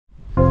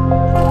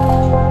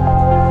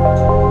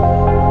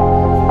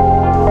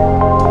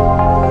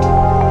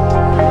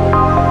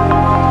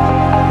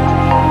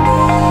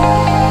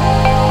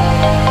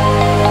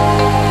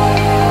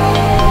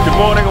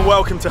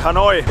to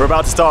Hanoi. We're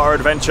about to start our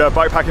adventure,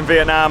 bikepacking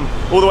Vietnam,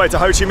 all the way to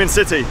Ho Chi Minh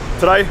City.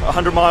 Today,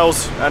 100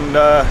 miles, and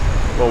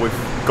well, we've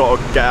got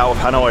to get out of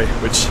Hanoi,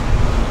 which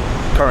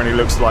currently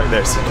looks like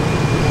this.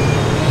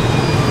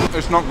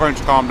 It's not going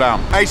to calm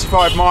down.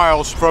 85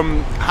 miles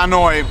from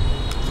Hanoi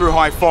through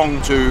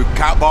Haiphong to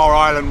Cat Bar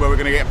Island, where we're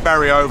going to get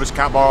ferry over to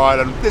Cat Bar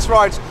Island. This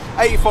ride's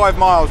 85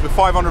 miles with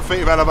 500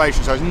 feet of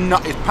elevation, so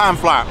it's pan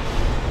flat.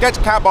 Get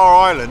to Cat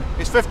Bar Island,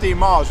 it's 15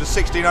 miles with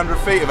 1,600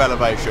 feet of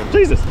elevation.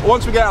 Jesus.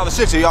 Once we get out of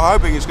the city, I'm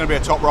hoping it's going to be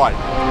a top ride.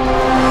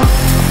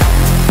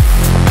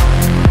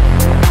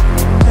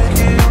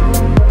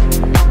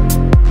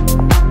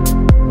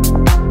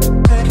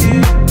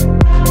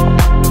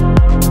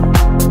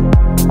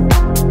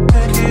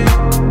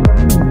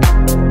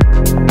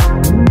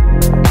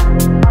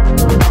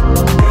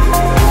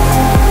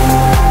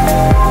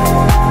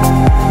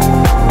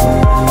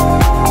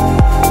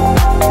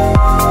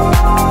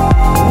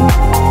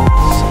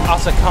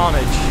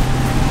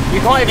 You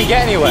can't even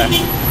get anywhere.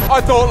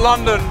 I thought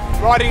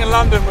riding in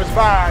London was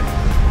bad.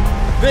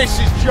 This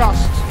is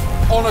just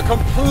on a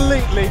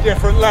completely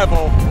different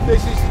level.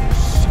 This is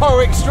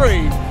so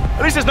extreme.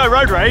 At least there's no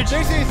road rage.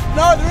 No,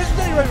 there isn't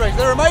any road rage.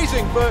 They're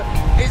amazing, but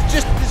it's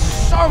just, there's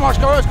so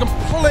much going on. It's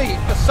complete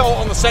assault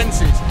on the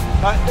senses.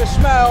 Like the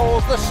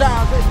smells, the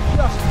sounds,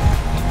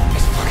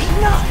 it's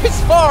fucking nuts.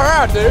 It's far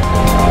out, dude.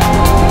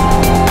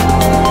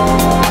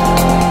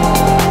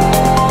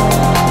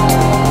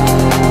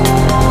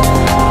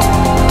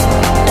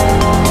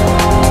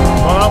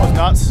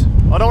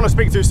 I don't want to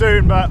speak too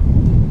soon, but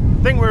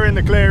I think we're in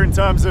the clear in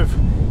terms of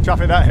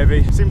traffic that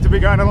heavy. Seem to be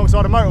going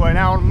alongside a motorway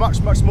now on a much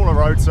smaller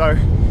road, so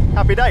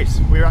happy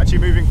days. We're actually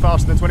moving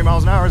faster than 20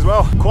 miles an hour as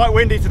well. Quite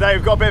windy today,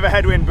 we've got a bit of a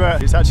headwind,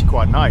 but it's actually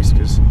quite nice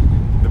because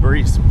the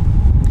breeze.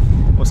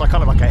 Well, it's like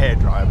kind of like a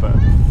hairdryer, but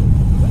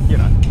you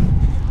know,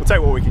 we'll take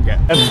what we can get.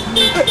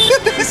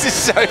 This is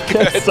so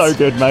good. It's so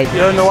good, mate.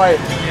 You're in the way.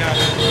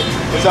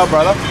 Yeah. What's up,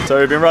 brother? So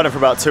we've been running for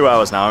about 2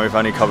 hours now, and we've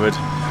only covered,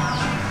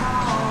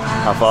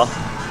 how far?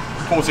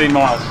 14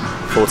 miles.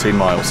 14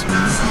 miles.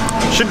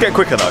 Should get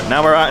quicker though.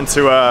 Now we're out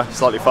into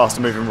slightly faster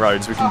moving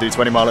roads. We can do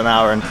 20 mile an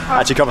hour and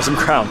actually cover some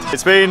ground.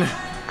 It's been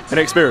an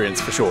experience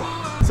for sure.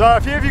 So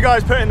a few of you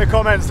guys put in the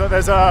comments that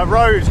there's a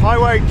road,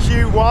 Highway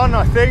Q1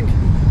 I think,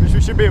 which we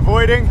should be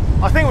avoiding.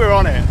 I think we're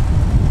on it.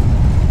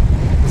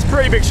 It's a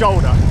pretty big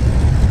shoulder.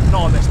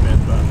 Not on this bit,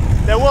 but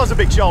there was a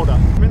big shoulder.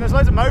 I mean, there's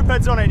loads of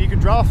mopeds on it and you can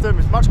draft them,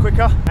 it's much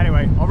quicker.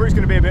 Anyway, our route's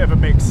gonna be a bit of a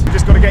mix.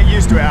 Just gotta get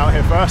used to it out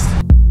here first.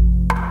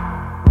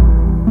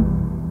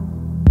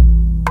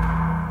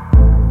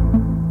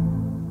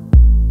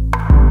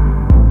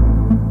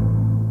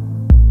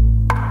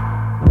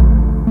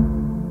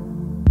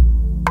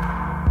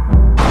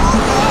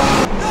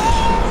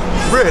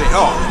 Really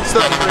hot, it's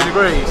 33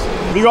 degrees.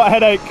 Have you got a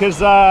headache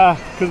because of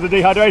the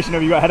dehydration, or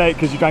have you got a headache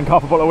because you drank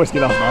half a bottle of whiskey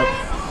last night?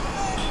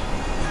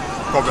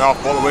 Probably half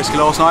a bottle of whiskey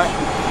last night.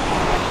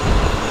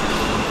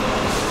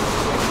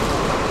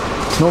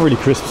 It's not really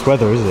crisp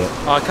weather, is it?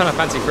 Oh, I kind of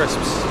fancy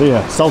crisps.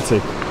 Yeah,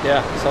 salty.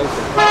 Yeah, salty.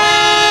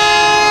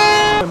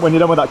 When you're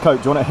done with that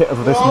Coke, do you want a hit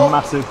of this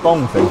massive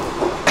bong thing?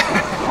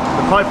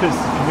 The pipe is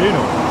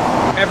communal.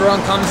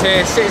 Everyone comes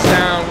here, sits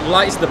down,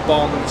 lights the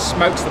bong,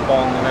 smokes the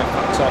bong, and then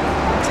fucks off.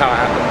 That's how it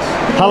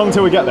happens. How long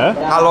till we get there?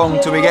 How long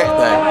till we get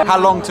there? How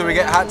long till we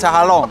get to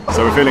how long?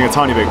 So we're feeling a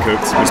tiny bit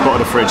cooked. We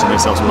spotted a fridge and they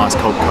sell some nice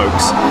cold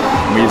Cokes.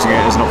 And we're using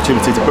it as an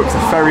opportunity to book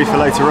the ferry for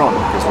later on,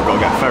 because we've got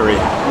to get a ferry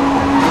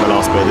for the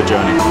last bit of the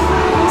journey.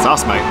 It's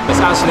us, mate. It's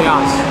actually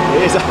us.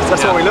 It is.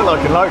 That's what we look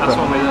like in Lycra. That's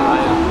what we look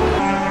like,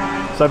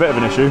 yeah. So a bit of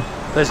an issue.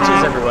 There's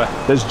jizz everywhere.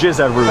 There's jizz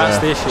everywhere.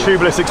 That's the issue.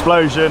 Tubeless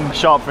explosion,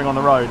 sharp thing on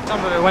the road.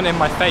 Some of it went in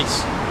my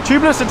face.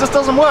 Tubeless, it just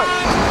doesn't work.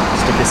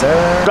 Stick his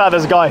hair. Glad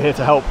there's a guy here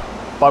to help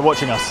by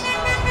watching us.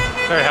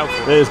 Very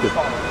helpful. It is good.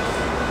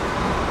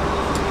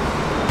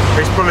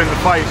 It's full in the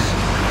face.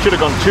 Should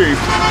have gone tube.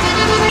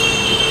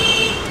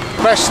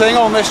 Best thing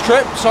on this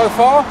trip so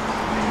far?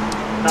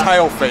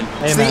 Tail fin.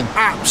 It's the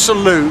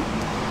absolute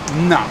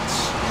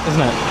nuts.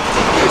 Isn't it?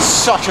 It's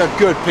such a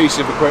good piece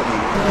of equipment.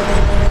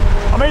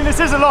 I mean, this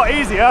is a lot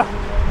easier.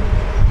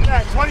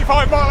 Yeah,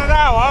 25 miles an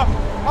hour,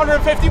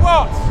 150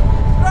 watts.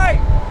 Great.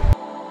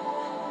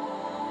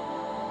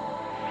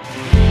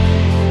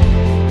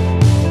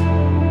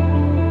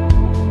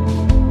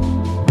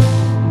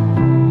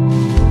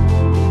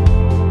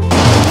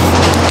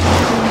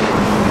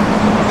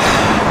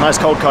 Nice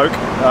cold Coke.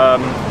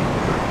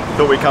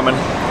 Thought we'd come and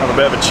have a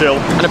bit of a chill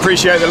and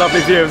appreciate the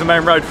lovely view of the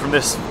main road from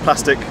this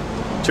plastic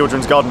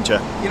children's garden chair.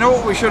 You know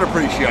what we should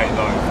appreciate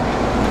though?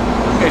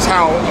 Is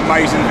how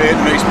amazing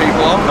Vietnamese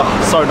people are.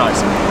 Oh, so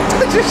nice.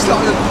 They're just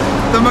like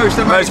the most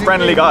amazing. Most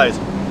friendly people. guys.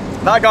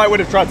 That guy would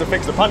have tried to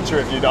fix the puncture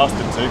if you'd asked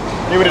him to.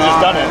 He would have just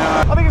done it.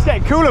 I think it's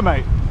getting cooler,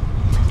 mate.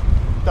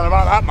 Don't know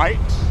about that, mate.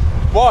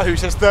 Wahoo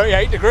says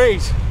 38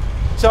 degrees.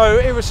 So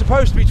it was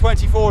supposed to be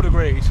 24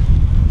 degrees.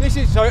 This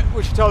is, so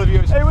we should tell the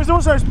viewers. It was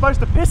also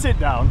supposed to piss it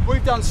down.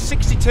 We've done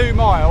 62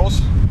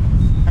 miles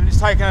and it's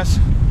taken us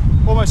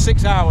almost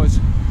 6 hours.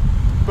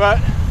 But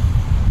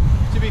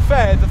to be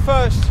fair, the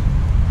first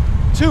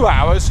 2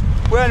 hours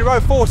We only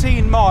rode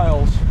 14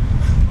 miles.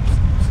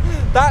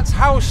 That's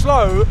how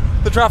slow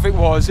the traffic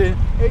was.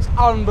 It's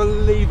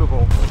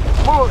unbelievable.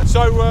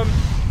 So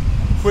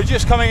we're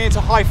just coming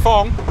into Hai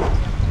Phong,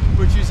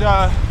 which is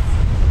a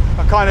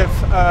kind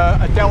of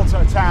a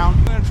delta town.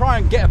 I'm going to try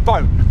and get a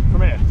boat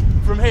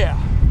from here,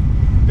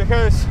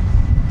 because,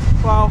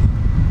 well,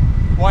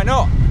 why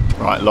not?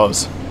 Right,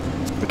 Loz.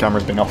 The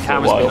camera's been off for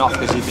a while. Camera's been off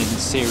because you've been in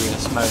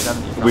serious mode,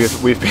 haven't you?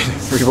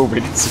 We've all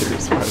been in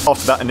serious mode.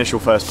 After that initial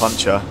first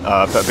puncture,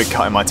 put a big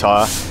cut in my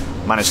tyre.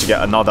 Managed to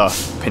get another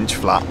pinch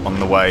flat on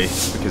the way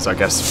because I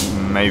guess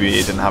maybe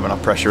it didn't have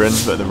enough pressure in,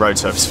 but the road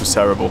surface was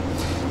terrible.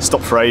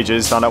 Stopped for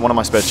ages, found out one of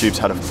my spare tubes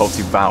had a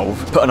faulty valve.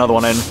 Put another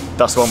one in.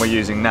 That's the one we're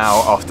using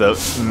now after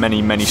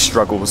many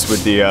struggles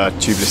with the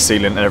tubeless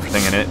sealant and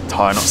everything in it,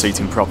 tyre not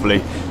seating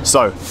properly.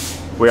 So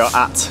we are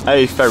at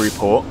a ferry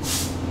port,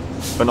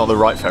 but not the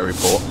right ferry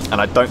port,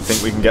 and I don't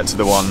think we can get to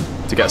the one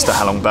to get us to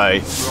Halong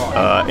Bay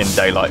in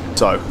daylight.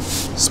 So,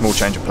 small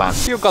change of plan.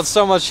 You've got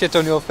so much shit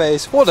on your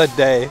face. What a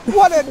day.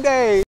 What a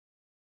day.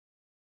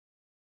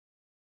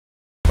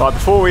 Right,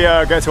 before we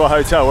go to our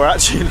hotel, we're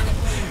actually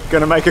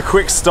going to make a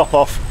quick stop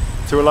off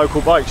to a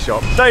local bike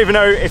shop. Don't even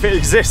know if it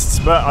exists,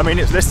 but I mean,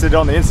 it's listed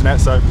on the internet,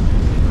 so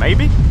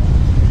maybe?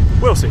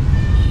 We'll see.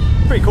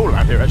 Pretty cool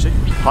around here, actually.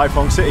 Hai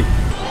Phong City.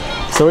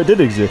 So it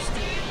did exist.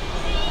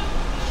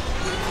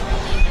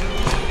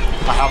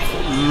 I have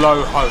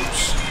low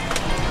hopes.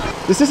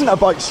 This isn't a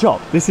bike shop,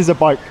 this is a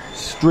bike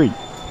street.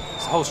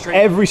 It's the whole street.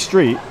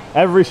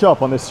 Every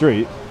shop on this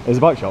street is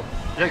a bike shop.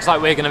 Looks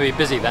like we're going to be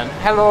busy then.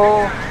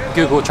 Hello.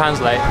 Google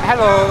Translate.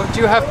 Hello, do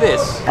you have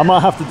this? I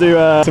might have to do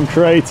some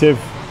creative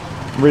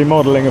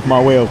remodeling of my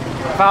wheel.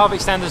 Valve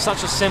extender is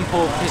such a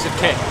simple piece of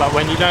kit, but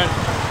when you don't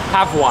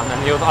have one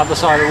and you're on the other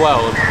side of the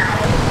world,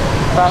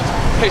 that's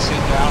pissing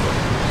down.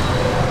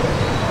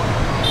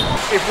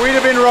 If we'd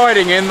have been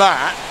riding in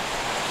that,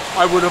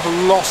 I would have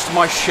lost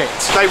my shit.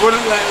 They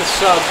wouldn't let us,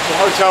 the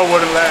hotel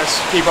wouldn't let us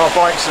keep our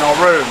bikes in our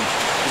room,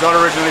 because I'd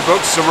originally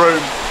booked us a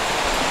room.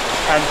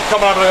 And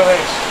come on, look at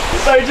this.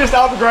 They just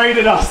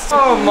upgraded us.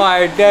 Oh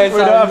my days. We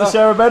don't have to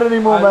share a bed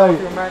anymore,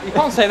 mate. You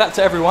can't say that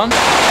to everyone.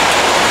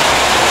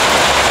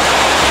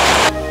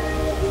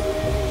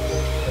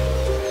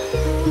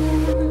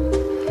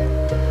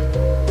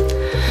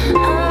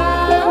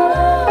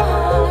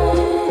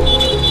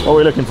 What are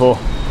we looking for?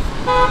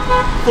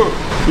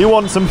 Food. You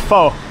want some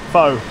pho?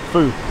 Pho.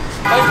 Foo.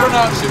 They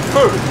pronounce it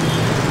food.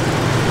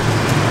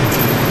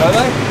 Don't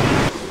they?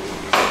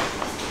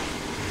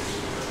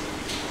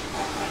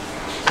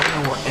 I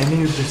don't know what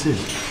any of this is,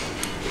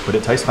 but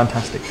it tastes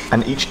fantastic.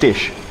 And each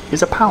dish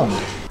is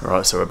 £1.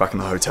 Alright, so we're back in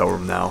the hotel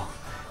room now.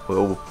 We're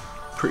all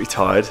pretty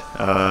tired.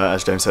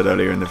 As James said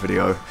earlier in the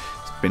video,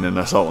 it's been an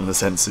assault on the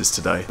senses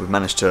today. We've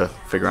managed to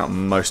figure out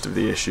most of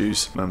the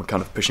issues, and we're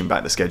kind of pushing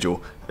back the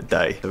schedule a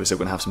day. So we're still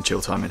going to have some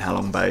chill time in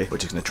Halong Bay. We're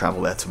just going to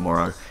travel there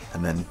tomorrow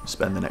and then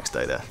spend the next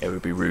day there. It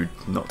would be rude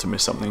not to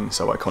miss something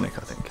so iconic,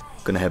 I think.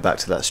 Going to head back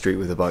to that street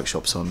with the bike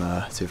shops on,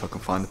 see if I can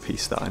find the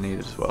piece that I needed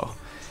as well.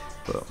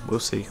 But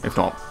we'll see. If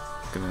not,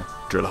 I'm going to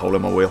drill a hole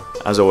in my wheel.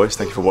 As always,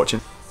 thank you for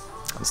watching,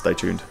 and stay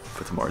tuned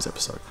for tomorrow's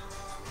episode.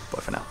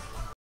 Bye for now.